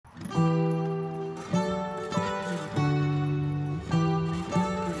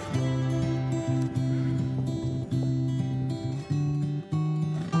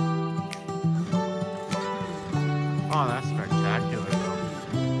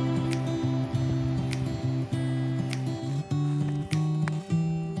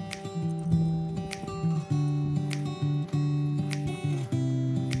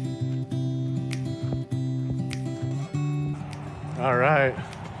All right,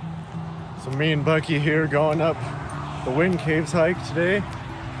 so me and Bucky here going up the Wind Caves hike today.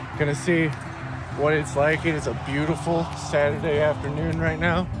 Gonna see what it's like. It is a beautiful Saturday afternoon right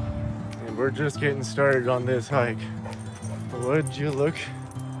now, and we're just getting started on this hike. Would you look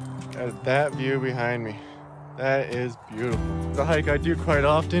at that view behind me? That is beautiful. It's a hike I do quite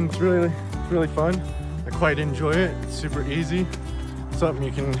often. It's really fun. I quite enjoy it. It's super easy. Something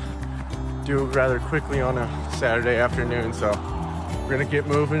you can do rather quickly on a Saturday afternoon. So we're gonna get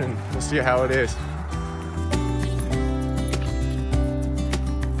moving and we'll see how it is.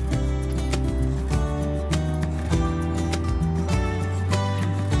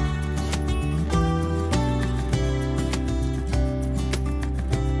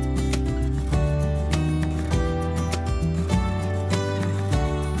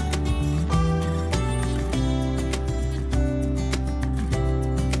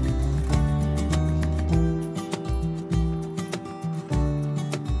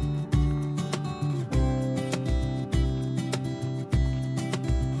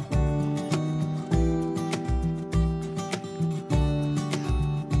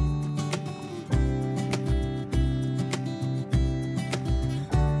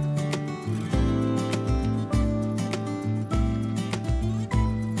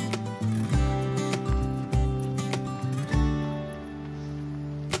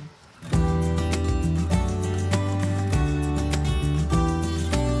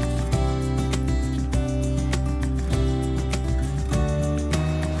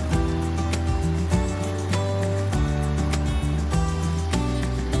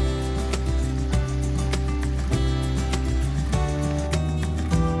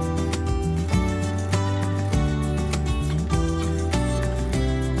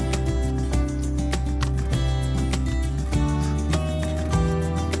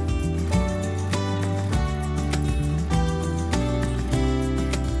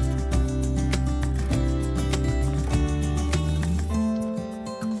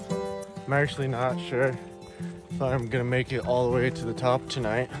 I'm actually not sure if I'm gonna make it all the way to the top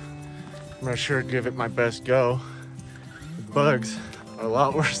tonight. I'm not sure, give it my best go. The bugs are a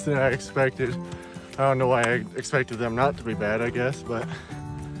lot worse than I expected. I don't know why I expected them not to be bad, I guess, but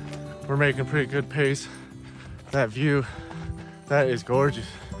we're making pretty good pace. That view, that is gorgeous.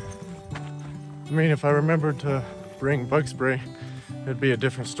 I mean, if I remembered to bring bug spray, it'd be a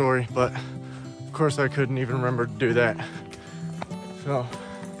different story, but of course I couldn't even remember to do that. So,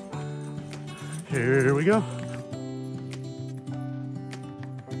 here we go.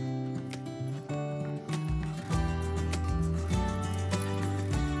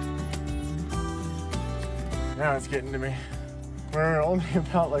 Now it's getting to me. We're only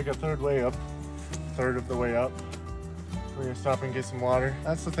about like a third of the way up. We're gonna stop and get some water.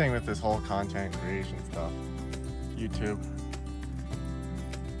 That's the thing with this whole content creation stuff. YouTube.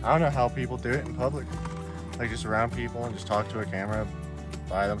 I don't know how people do it in public. Like just around people and just talk to a camera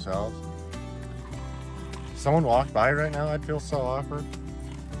by themselves. If someone walked by right now, I'd feel so awkward.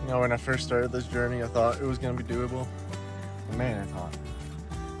 You know, when I first started this journey, I thought it was gonna be doable. But man, it's hot.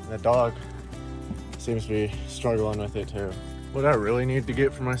 And the dog seems to be struggling with it too. What I really need to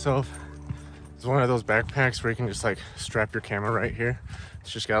get for myself is one of those backpacks where you can just like strap your camera right here.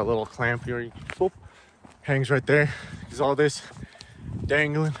 It's just got a little clamp here, you boop, hangs right there. Because all this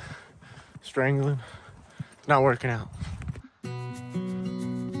dangling, strangling, it's not working out.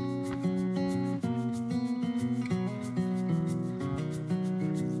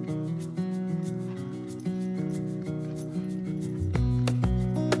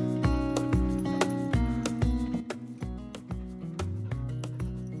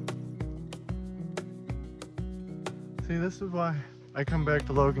 See, this is why I come back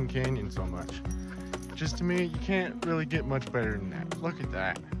to Logan Canyon so much. Just to me, you can't really get much better than that. Look at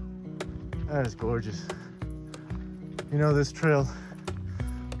that. That is gorgeous. You know, this trail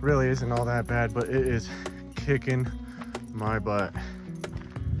really isn't all that bad, but it is kicking my butt.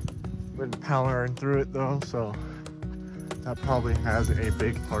 Been powering through it though, so that probably has a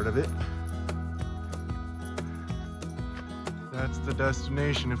big part of it. That's the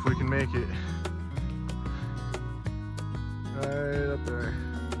destination if we can make it. Right up there.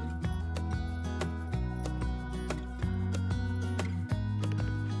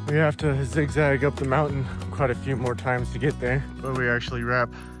 We have to zigzag up the mountain quite a few more times to get there, but we actually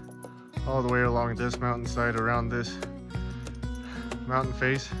wrap all the way along this mountainside around this mountain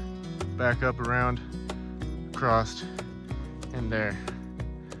face, back up around, across, and there.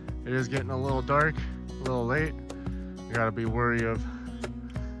 It is getting a little dark, a little late. You gotta be wary of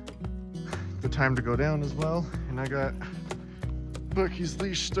the time to go down as well. And I got Bucky's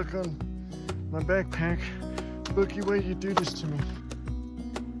leash stuck on my backpack. Bookie, why you do this to me?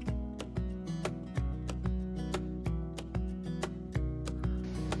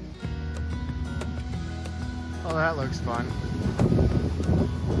 Oh, that looks fun.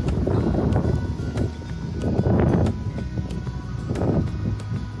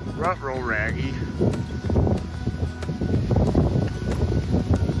 Rut roll raggy.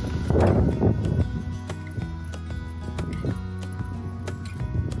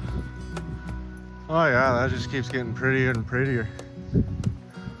 Oh yeah, that just keeps getting prettier and prettier.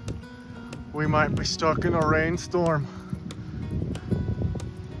 We might be stuck in a rainstorm.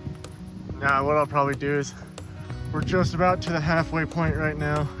 Now what I'll probably do is, we're just about to the halfway point right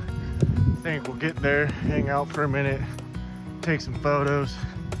now. I think we'll get there, hang out for a minute, take some photos,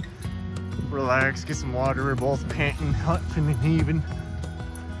 relax, get some water. We're both panting, huffing and heaving.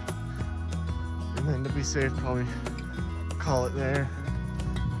 And then to be safe, probably call it there.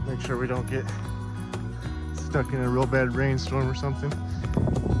 Make sure we don't get stuck in a real bad rainstorm or something.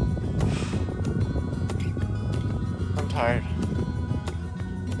 I'm tired.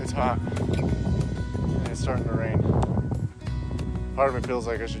 It's hot. And it's starting to rain. Part of me feels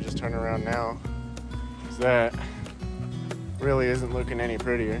like I should just turn around now, because that really isn't looking any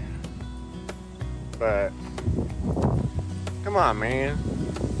prettier. But come on, man.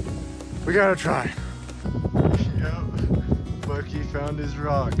 We gotta try. Yep. Bucky found his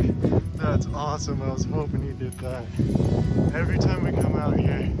rock. That's awesome. I was hoping he did that. Every time we come out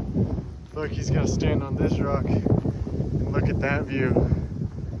here, Bucky's gotta stand on this rock and look at that view.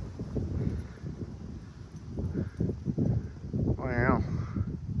 Wow.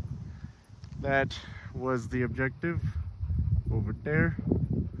 That was the objective over there.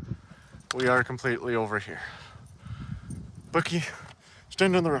 We are completely over here. Bucky,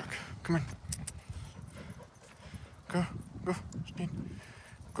 stand on the rock. Come on. Go, go, stand.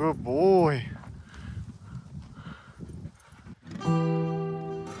 Good boy.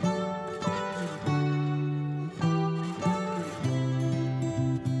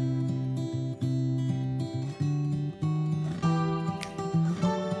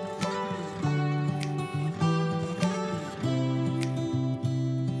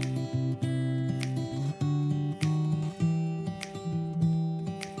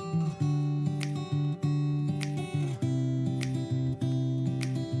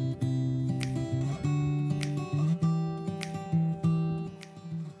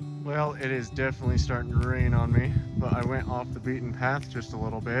 Well, it is definitely starting to rain on me, but I went off the beaten path just a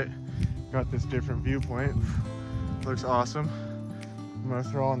little bit. Got this different viewpoint. Looks awesome. I'm gonna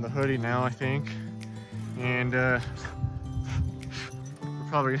throw on the hoodie now, I think. And we're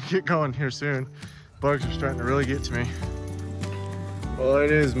probably gonna get going here soon. Bugs are starting to really get to me. Well,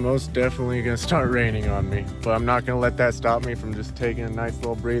 it is most definitely gonna start raining on me, but I'm not gonna let that stop me from just taking a nice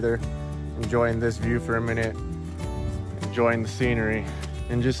little breather, enjoying this view for a minute, enjoying the scenery,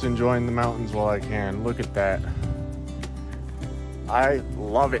 and just enjoying the mountains while I can. Look at that. I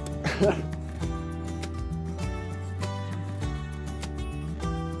love it.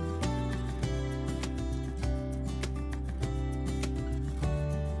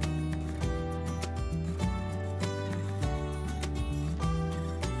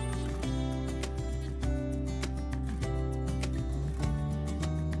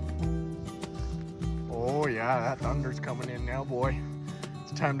 Oh yeah, that thunder's coming in now, boy.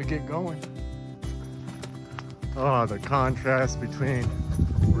 Time to get going. Oh, the contrast between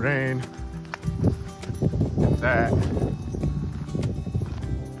rain and that.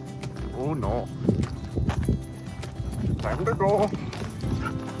 Oh no. Time to go.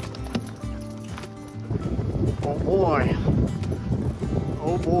 Oh boy.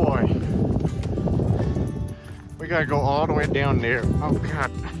 Oh boy. We gotta go all the way down there. Oh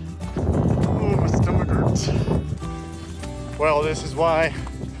God. Oh, my stomach hurts. Well, this is why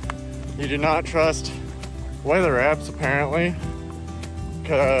you do not trust weather apps, apparently,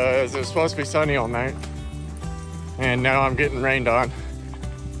 because it was supposed to be sunny all night, and now I'm getting rained on,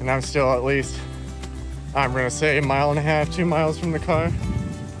 and I'm still at least, I'm gonna say, 1.5 miles, 2 miles from the car.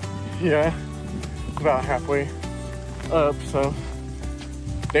 Yeah, about halfway up, so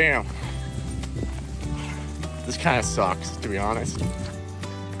damn. This kind of sucks, to be honest.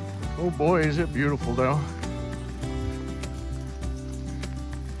 Oh boy, is it beautiful though.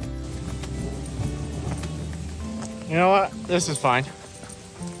 You know what? This is fine.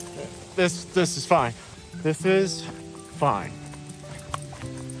 This is fine. This is fine.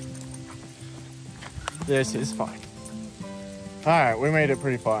 This is fine. All right, we made it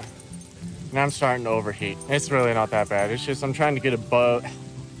pretty far. Now I'm starting to overheat. It's really not that bad. It's just I'm trying to get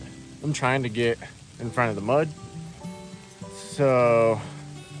I'm trying to get in front of the mud. So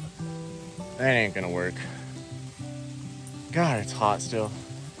that ain't gonna work. God, it's hot still.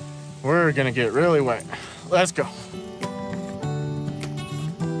 We're gonna get really wet. Let's go.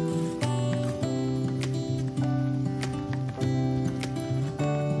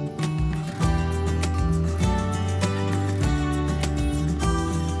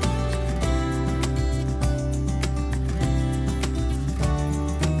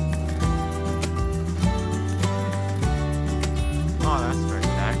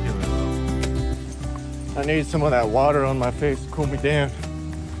 I need some of that water on my face to cool me down.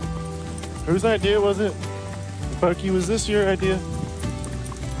 Whose idea was it? Bucky, was this your idea?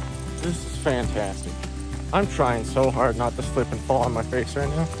 This is fantastic. I'm trying so hard not to slip and fall on my face right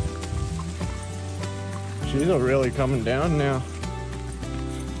now. She's really coming down now.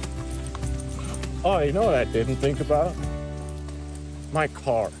 Oh, you know what I didn't think about? My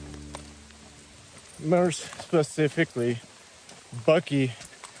car. More specifically, Bucky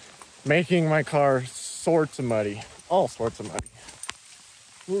making my car sorts of muddy. All sorts of muddy.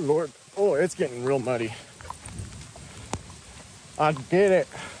 Oh, Lord. Oh, it's getting real muddy. I did it.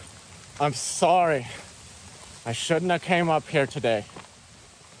 I'm sorry. I shouldn't have came up here today.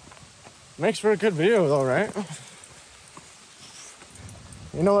 Makes for a good video though, right?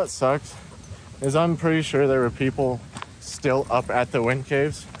 You know what sucks? Is I'm pretty sure there were people still up at the wind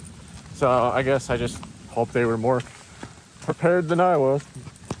caves. So I guess I just hope they were more prepared than I was.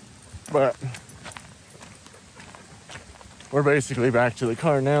 But we're basically back to the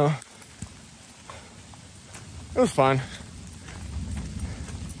car now. It was fun,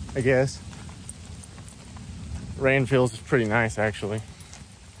 I guess. Rain feels pretty nice, actually.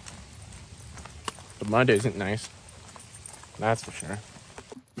 The mud isn't nice, that's for sure.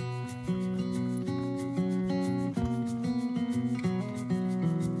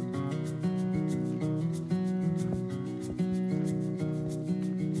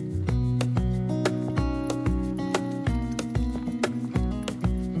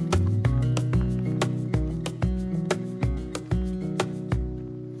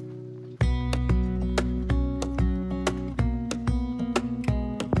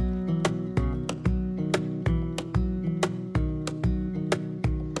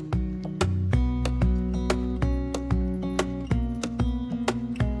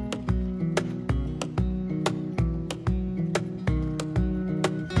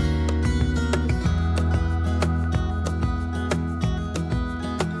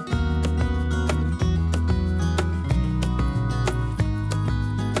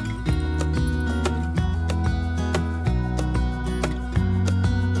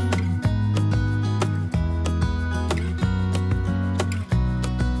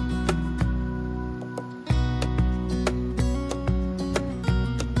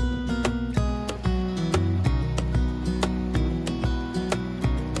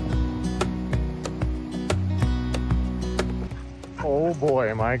 Oh boy,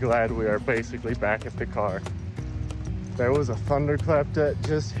 am I glad we are basically back at the car. There was a thunderclap that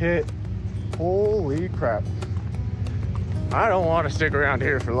just hit. Holy crap. I don't want to stick around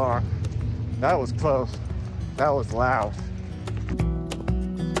here for long. That was close. That was loud.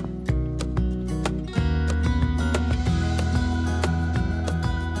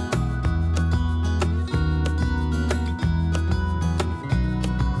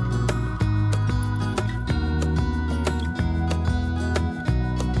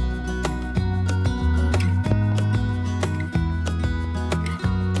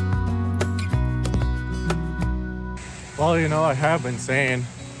 Well, you know, I have been saying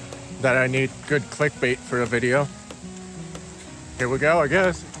that I need good clickbait for a video. Here we go, I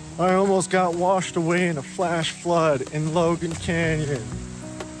guess. I almost got washed away in a flash flood in Logan Canyon.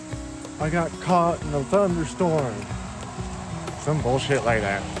 I got caught in a thunderstorm. Some bullshit like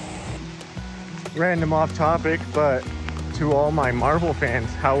that. Random off topic, but to all my Marvel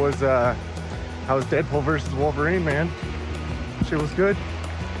fans, how was Deadpool versus Wolverine, man? Shit was good?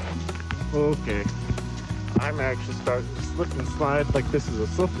 Okay. I'm actually starting to slip and slide like this is a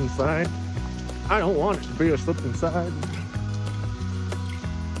slip and slide. I don't want it to be a slip and slide.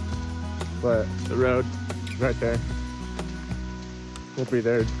 But the road right there. We'll be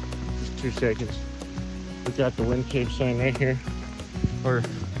there in just 2 seconds. We got the wind cave sign right here. Or,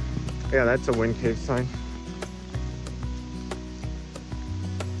 yeah, that's a wind cave sign.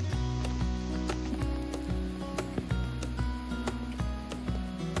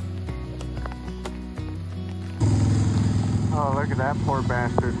 Oh, look at that poor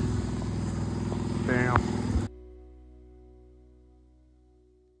bastard. Damn.